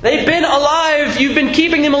 They've been alive. You've been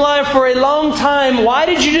keeping them alive for a long time. Why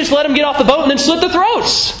did you just let them get off the boat and then slit their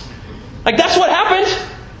throats? Like, that's what happened.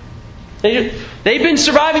 They've been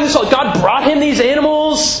surviving this. God brought him these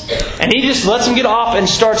animals, and He just lets them get off and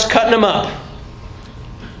starts cutting them up.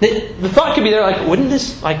 The thought could be there, like,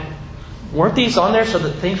 weren't these on there so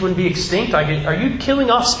that things wouldn't be extinct? Are you killing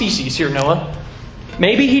off species here, Noah?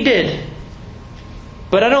 Maybe He did.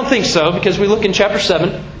 But I don't think so, because we look in chapter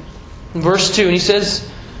 7, verse 2, and He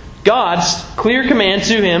says, God's clear command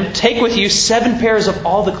to him, take with you 7 pairs of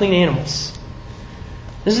all the clean animals.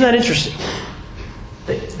 Isn't that interesting?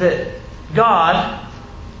 That God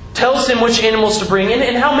tells him which animals to bring in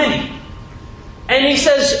and how many. And He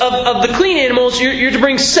says, of the clean animals, you're to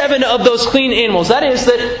bring 7 of those clean animals. That is,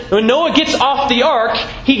 that when Noah gets off the ark,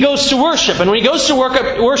 he goes to worship. And when he goes to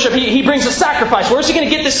worship, he brings a sacrifice. Where's he going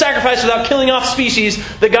to get this sacrifice without killing off species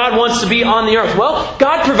that God wants to be on the earth? Well,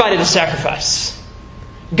 God provided a sacrifice.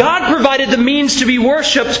 God provided the means to be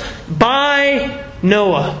worshipped by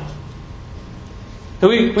Noah.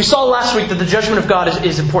 We saw last week that the judgment of God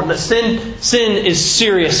is important. That sin is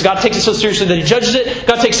serious. God takes it so seriously that He judges it.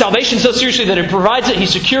 God takes salvation so seriously that He provides it. He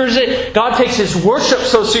secures it. God takes His worship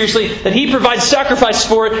so seriously that He provides sacrifice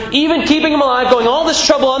for it. Even keeping them alive, going all this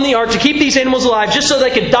trouble on the ark to keep these animals alive just so they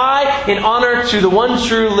could die in honor to the one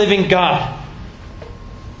true living God.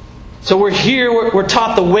 So we're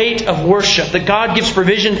taught the weight of worship. That God gives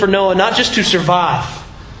provision for Noah not just to survive,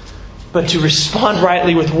 but to respond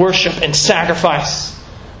rightly with worship and sacrifice.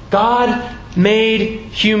 God made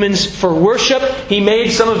humans for worship. He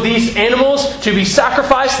made some of these animals to be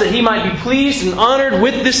sacrificed that He might be pleased and honored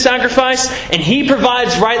with this sacrifice, and He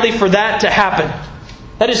provides rightly for that to happen.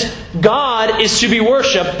 That is, God is to be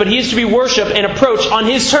worshipped, but He is to be worshipped and approached on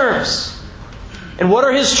His terms. And what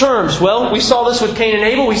are His terms? Well, we saw this with Cain and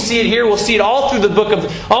Abel. We see it here. We'll see it all through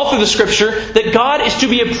the Scripture. That God is to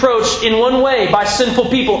be approached in one way by sinful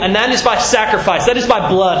people, and that is by sacrifice. That is by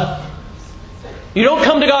blood. You don't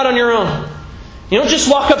come to God on your own. You don't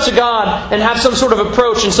just walk up to God and have some sort of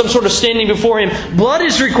approach and some sort of standing before Him. Blood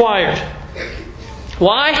is required.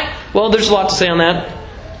 Why? Well, there's a lot to say on that.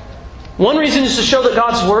 One reason is to show that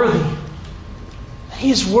God's worthy.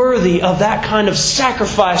 He is worthy of that kind of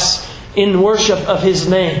sacrifice in worship of His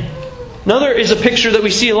name. Another is a picture that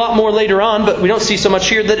we see a lot more later on, but we don't see so much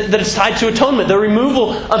here, that it's tied to atonement. The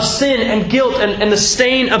removal of sin and guilt and the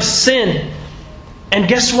stain of sin. And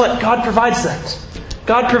guess what? God provides that.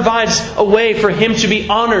 God provides a way for Him to be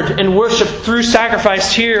honored and worshipped through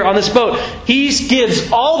sacrifice here on this boat. He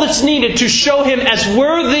gives all that's needed to show Him as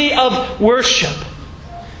worthy of worship.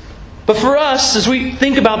 But for us, as we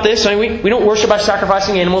think about this, I mean, we don't worship by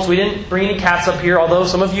sacrificing animals. We didn't bring any cats up here, although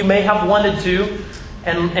some of you may have wanted to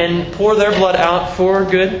and pour their blood out for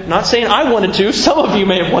good. Not saying I wanted to. Some of you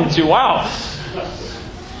may have wanted to. Wow.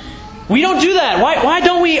 We don't do that. Why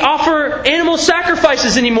don't we offer animal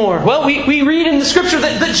sacrifices anymore? Well, we read in the Scripture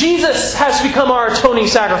that Jesus has become our atoning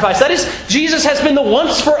sacrifice. That is, Jesus has been the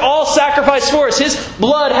once-for-all sacrifice for us. His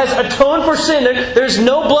blood has atoned for sin. There's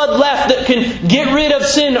no blood left that can get rid of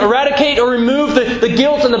sin, eradicate or remove the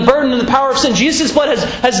guilt and the burden and the power of sin. Jesus' blood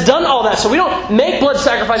has done all that. So we don't make blood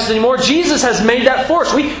sacrifices anymore. Jesus has made that for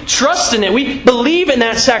us. We trust in it. We believe in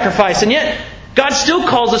that sacrifice. And yet, God still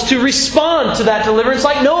calls us to respond to that deliverance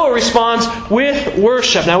like Noah responds with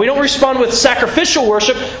worship. Now, we don't respond with sacrificial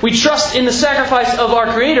worship. We trust in the sacrifice of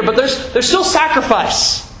our Creator, but there's still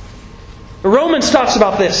sacrifice. Romans talks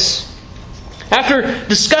about this. After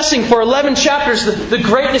discussing for 11 chapters the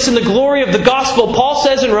greatness and the glory of the gospel, Paul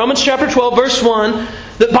says in Romans chapter 12, verse 1,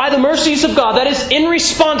 that by the mercies of God, that is in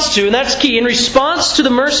response to, and that's key, in response to the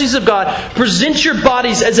mercies of God, present your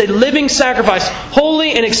bodies as a living sacrifice,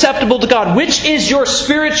 holy and acceptable to God, which is your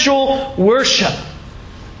spiritual worship.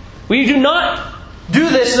 We do not do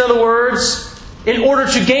this, in other words, in order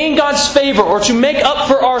to gain God's favor or to make up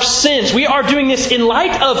for our sins. We are doing this in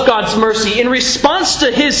light of God's mercy, in response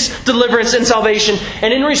to His deliverance and salvation.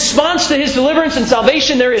 And in response to His deliverance and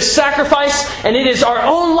salvation, there is sacrifice, and it is our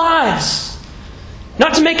own lives.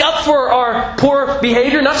 Not to make up for our poor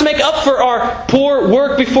behavior, not to make up for our poor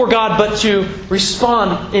work before God, but to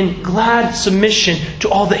respond in glad submission to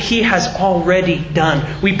all that He has already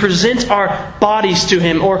done. We present our bodies to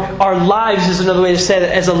Him, or our lives is another way to say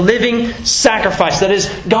that, as a living sacrifice. That is,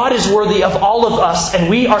 God is worthy of all of us, and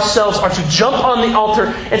we ourselves are to jump on the altar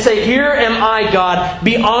and say, "Here am I, God.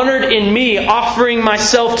 Be honored in me, offering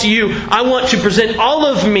myself to You. I want to present all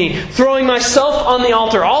of me, throwing myself on the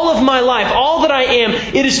altar, all of my life, all that I am.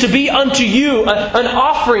 It is to be unto You an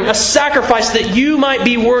offering, a sacrifice, that You might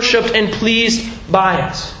be worshipped and pleased by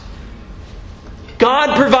it."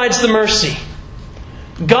 God provides the mercy.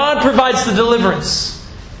 God provides the deliverance.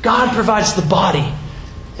 God provides the body.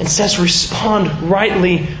 And says respond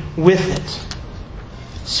rightly with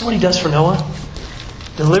it. This is what He does for Noah.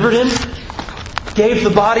 Delivered him. Gave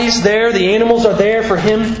the bodies there. The animals are there for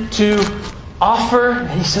him to offer.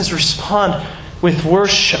 And He says respond with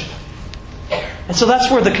worship. And so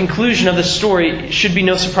that's where the conclusion of this story should be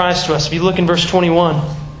no surprise to us. If you look in verse 21.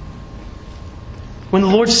 When the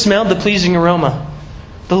Lord smelled the pleasing aroma,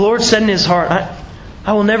 the Lord said in His heart,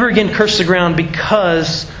 I will never again curse the ground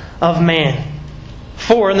because of man.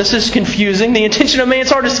 For, and this is confusing, the intention of man's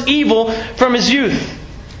heart is evil from his youth.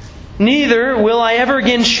 Neither will I ever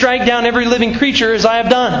again strike down every living creature as I have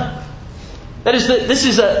done. That is, this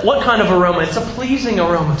is what kind of aroma? It's a pleasing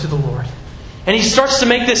aroma to the Lord. And He starts to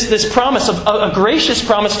make this promise, a gracious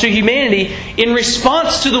promise to humanity in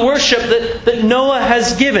response to the worship that Noah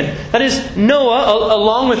has given. That is, Noah,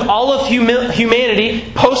 along with all of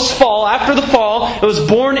humanity, post-fall, after the fall, it was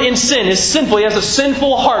born in sin. Is simply has a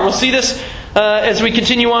sinful heart. We'll see this as we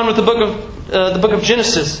continue on with the book of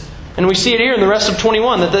Genesis. And we see it here in the rest of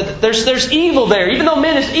 21, that there's evil there. Even though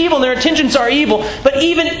men is evil and their intentions are evil, but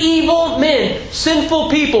even evil men,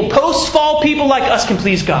 sinful people, post-fall people like us can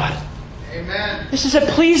please God. Amen. This is a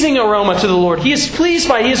pleasing aroma to the Lord. He is pleased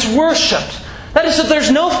by it. He is worshipped. That is, that there's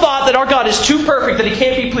no thought that our God is too perfect that He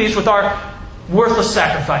can't be pleased with our worthless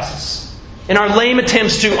sacrifices and our lame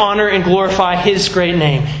attempts to honor and glorify His great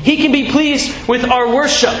name. He can be pleased with our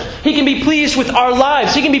worship. He can be pleased with our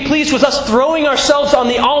lives. He can be pleased with us throwing ourselves on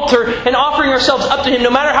the altar and offering ourselves up to Him, no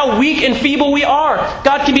matter how weak and feeble we are.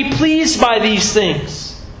 God can be pleased by these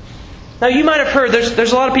things. Now, you might have heard,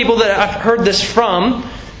 there's a lot of people that I've heard this from,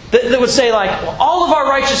 that would say, like, well, all of our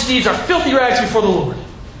righteous deeds are filthy rags before the Lord.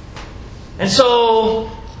 And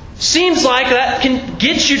so, seems like that can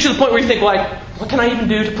get you to the point where you think, like, what can I even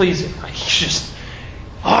do to please Him? Like,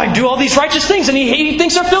 I do all these righteous things, and he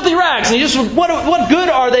thinks they're filthy rags. And what good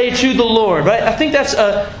are they to the Lord? Right? I think that's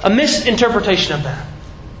a misinterpretation of that.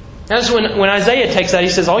 That's when Isaiah takes that, he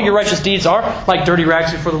says, all your righteous deeds are like dirty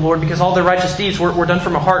rags before the Lord, because all their righteous deeds were done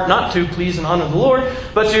from a heart not to please and honor the Lord,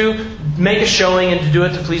 but to make a showing and to do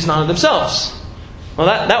it to please and honor themselves. Well,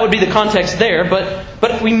 that would be the context there,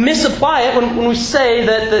 but we misapply it when we say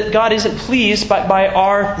that God isn't pleased by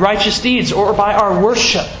our righteous deeds or by our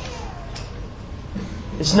worship.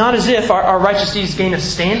 It's not as if our righteous deeds gain us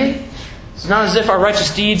standing. It's not as if our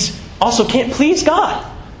righteous deeds also can't please God.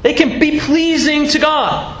 They can be pleasing to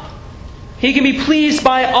God. He can be pleased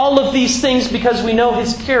by all of these things because we know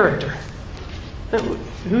His character.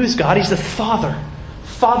 Who is God? He's the Father.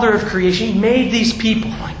 Father of creation. He made these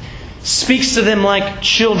people. Speaks to them like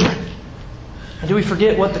children. And do we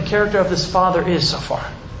forget what the character of this Father is so far?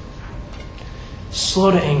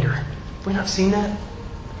 Slow to anger. Have we not seen that?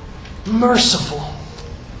 Merciful.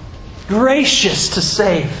 Gracious to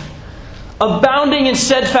save. Abounding in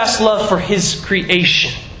steadfast love for His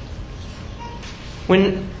creation.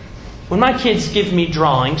 When my kids give me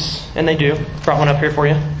drawings, and they do, brought one up here for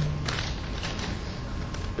you.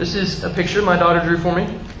 This is a picture my daughter drew for me.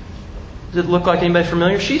 Does it look like anybody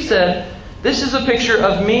familiar? She said, this is a picture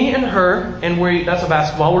of me and her, and that's a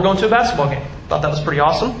basketball. We're going to a basketball game. Thought that was pretty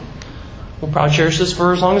awesome. We'll probably cherish this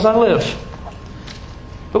for as long as I live.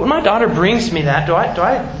 But when my daughter brings me that, do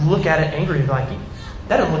I look at it angry and be like,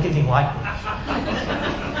 that doesn't look anything like me?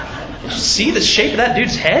 Did you see the shape of that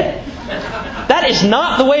dude's head? That is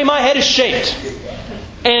not the way my head is shaped.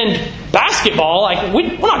 And basketball,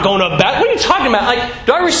 we're not going to bat. What are you talking about?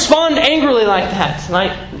 Do I respond angrily like that?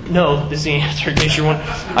 No, this is the answer in case you're wondering.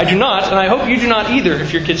 I do not, and I hope you do not either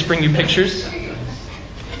if your kids bring you pictures.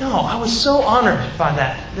 No, I was so honored by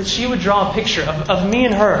that she would draw a picture of me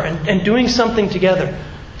and her and doing something together.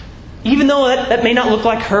 Even though that may not look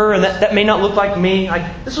like her and that may not look like me,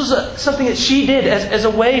 this was something that she did as a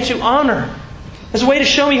way to honor, as a way to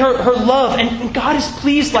show me her love. And God is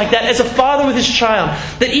pleased like that as a father with His child.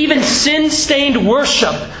 That even sin-stained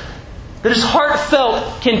worship that is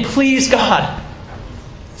heartfelt can please God.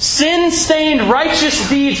 Sin-stained righteous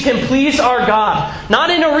deeds can please our God. Not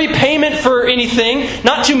in a repayment for anything,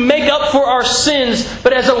 not to make up for our sins,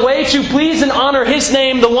 but as a way to please and honor His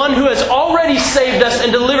name, the one who has already saved us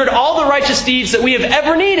and delivered all the righteous deeds that we have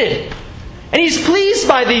ever needed. And He's pleased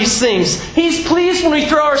by these things. He's pleased when we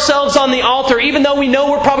throw ourselves on the altar, even though we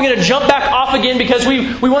know we're probably going to jump back off again because we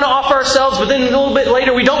want to offer ourselves, but then a little bit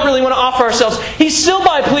later we don't really want to offer ourselves. He's still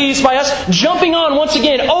pleased by us jumping on once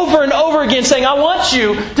again, over and over again, saying, I want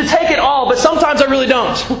you to take it all, but sometimes I really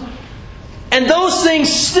don't. And those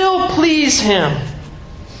things still please Him.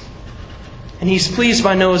 And He's pleased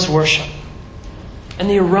by Noah's worship. And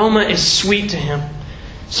the aroma is sweet to Him.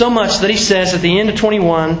 So much that He says at the end of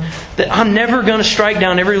 21 that I'm never going to strike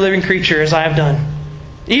down every living creature as I have done.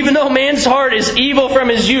 Even though man's heart is evil from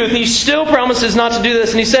his youth, He still promises not to do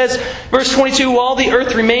this. And He says, verse 22, while the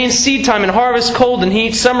earth remains, seed time and harvest, cold and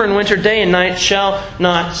heat, summer and winter, day and night shall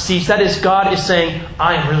not cease. That is, God is saying,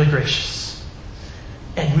 I am really gracious.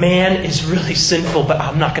 And man is really sinful, but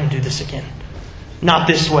I'm not going to do this again. Not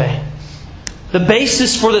this way. The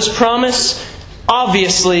basis for this promise,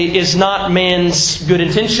 obviously, is not man's good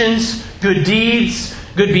intentions, good deeds,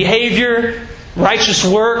 good behavior, righteous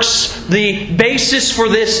works. The basis for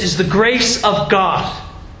this is the grace of God.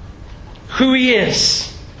 Who He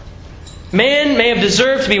is. Man may have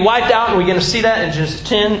deserved to be wiped out, and we're going to see that in Genesis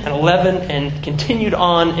 10 and 11 and continued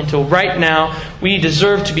on until right now. We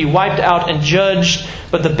deserve to be wiped out and judged,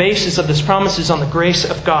 but the basis of this promise is on the grace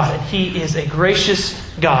of God. And He is a gracious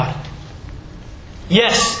God.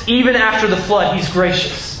 Yes, even after the flood, He's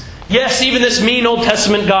gracious. Yes, even this mean Old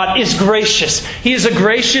Testament God is gracious. He is a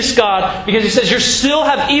gracious God because He says, you still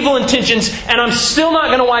have evil intentions and I'm still not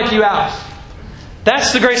going to wipe you out.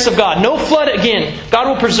 That's the grace of God. No flood again. God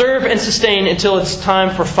will preserve and sustain until it's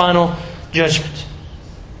time for final judgment.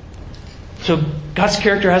 So God's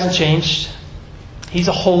character hasn't changed. He's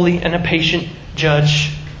a holy and a patient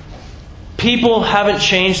judge. People haven't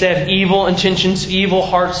changed. They have evil intentions, evil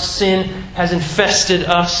hearts. Sin has infested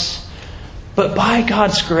us. But by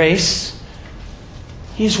God's grace,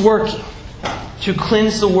 He's working to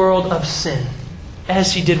cleanse the world of sin,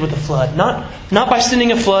 as He did with the flood. Not by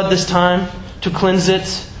sending a flood this time to cleanse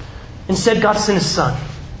it. Instead, God sent His Son.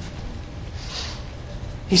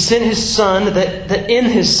 He sent His Son that in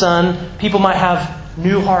His Son, people might have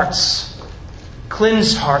new hearts,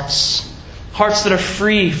 cleansed hearts. Hearts that are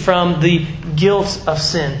free from the guilt of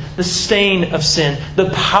sin, the stain of sin, the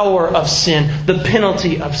power of sin, the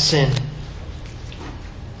penalty of sin.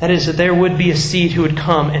 That is, that there would be a seed who would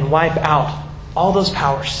come and wipe out all those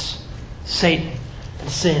powers, Satan and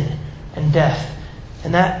sin and death.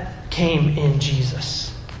 And that came in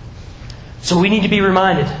Jesus. So we need to be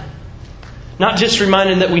reminded. Not just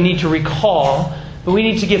reminded that we need to recall, but we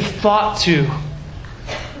need to give thought to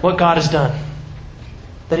what God has done.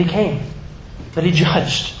 That He came. That He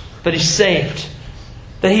judged. That He saved.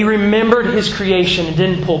 That He remembered His creation and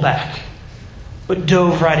didn't pull back, but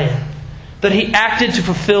dove right in. that He acted to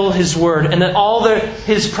fulfill His word, and that all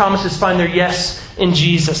His promises find their yes in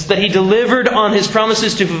Jesus. That He delivered on His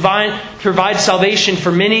promises to provide salvation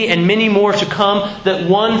for many and many more to come. That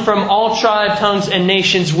one from all tribes, tongues, and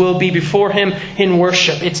nations will be before Him in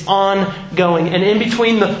worship. It's ongoing. And in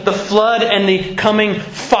between the flood and the coming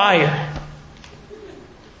fire,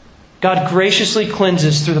 God graciously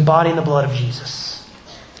cleanses through the body and the blood of Jesus.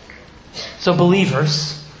 So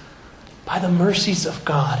believers, by the mercies of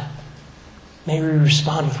God, may we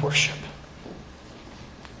respond with worship.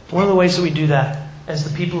 One of the ways that we do that as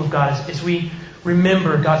the people of God is we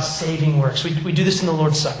remember God's saving works. We do this in the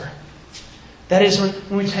Lord's Supper. That is,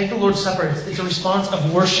 when we take the Lord's Supper, it's a response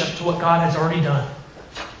of worship to what God has already done.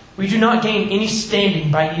 We do not gain any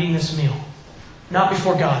standing by eating this meal. Not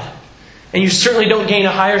before God. And you certainly don't gain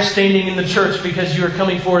a higher standing in the church because you are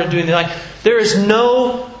coming forward and doing the like. There is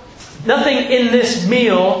nothing in this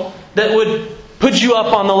meal that would put you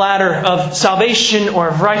up on the ladder of salvation or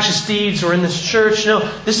of righteous deeds or in this church. No,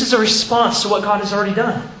 this is a response to what God has already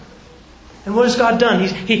done. And what has God done?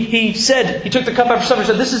 He said, He took the cup after supper and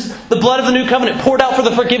said, this is the blood of the new covenant poured out for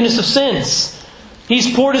the forgiveness of sins.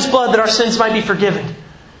 He's poured His blood that our sins might be forgiven. It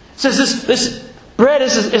says this bread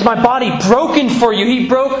is my body broken for you. He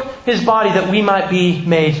broke His body that we might be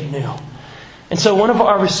made new. And so one of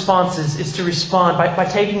our responses is to respond by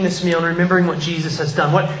taking this meal and remembering what Jesus has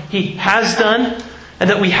done. What He has done, and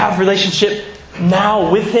that we have relationship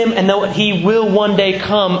now with Him, and that He will one day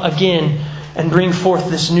come again and bring forth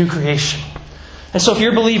this new creation. And so if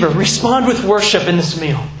you're a believer, respond with worship in this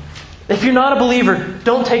meal. If you're not a believer,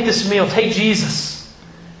 don't take this meal. Take Jesus.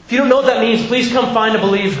 If you don't know what that means, please come find a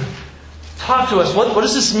believer. Talk to us. What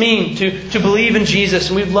does this mean to believe in Jesus?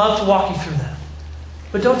 And we'd love to walk you through that.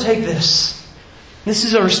 But don't take this. This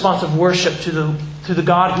is a response of worship to the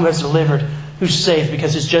God who has delivered, who's saved,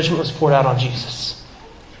 because His judgment was poured out on Jesus.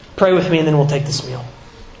 Pray with me and then we'll take this meal.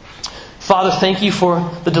 Father, thank You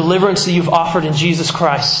for the deliverance that You've offered in Jesus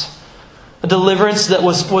Christ. A deliverance that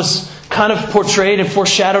was kind of portrayed and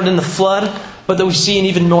foreshadowed in the flood, but that we see in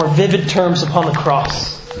even more vivid terms upon the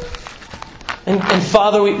cross. And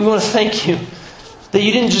Father, we want to thank You that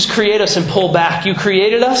You didn't just create us and pull back. You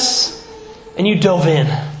created us and You dove in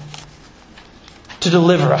to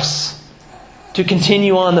deliver us. To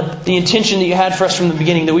continue on the intention that You had for us from the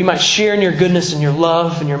beginning. That we might share in Your goodness and Your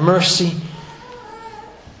love and Your mercy.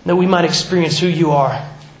 That we might experience who You are.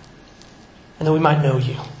 And that we might know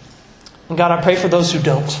You. And God, I pray for those who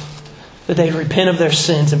don't. That they repent of their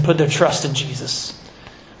sins and put their trust in Jesus.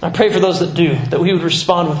 I pray for those that do, that we would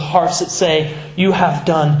respond with hearts that say, You have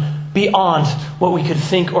done beyond what we could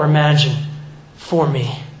think or imagine for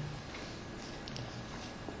me.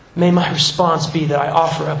 May my response be that I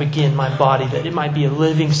offer up again my body, that it might be a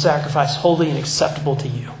living sacrifice, holy and acceptable to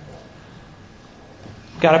You.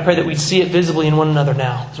 God, I pray that we'd see it visibly in one another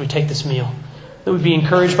now as we take this meal. That we'd be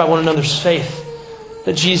encouraged by one another's faith.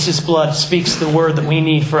 That Jesus' blood speaks the word that we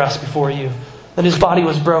need for us before You. That His body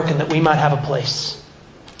was broken that we might have a place.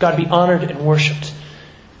 God, be honored and worshipped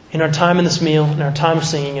in our time in this meal, in our time of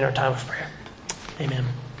singing, in our time of prayer. Amen.